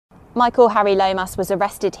Michael Harry Lomas was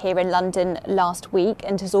arrested here in London last week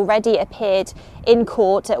and has already appeared in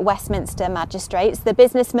court at Westminster Magistrates. The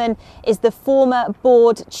businessman is the former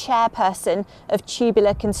board chairperson of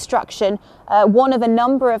Tubular Construction, one of a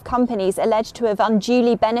number of companies alleged to have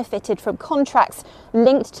unduly benefited from contracts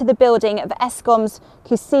linked to the building of Eskom's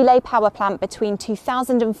Kusile power plant between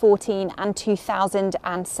 2014 and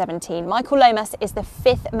 2017. Michael Lomas is the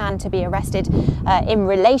fifth man to be arrested in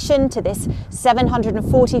relation to this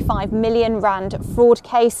 £745 million fraud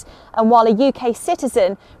case. And while a UK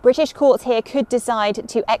citizen, British courts here could decide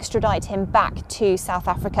to extradite him back to South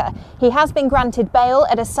Africa. He has been granted bail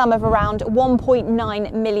at a sum of around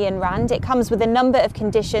 £1.9 million. It comes with a number of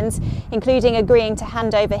conditions, including agreeing to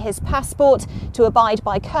hand over his passport, to abide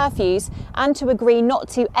by curfews, and to agree not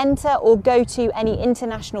to enter or go to any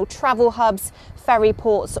international travel hubs, ferry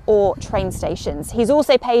ports or train stations. He's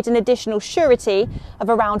also paid an additional surety of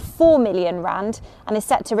around £4 million and is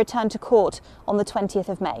set to return to court on the 20th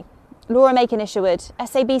of May. Laura Macon-Isherwood,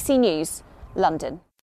 SABC News, London.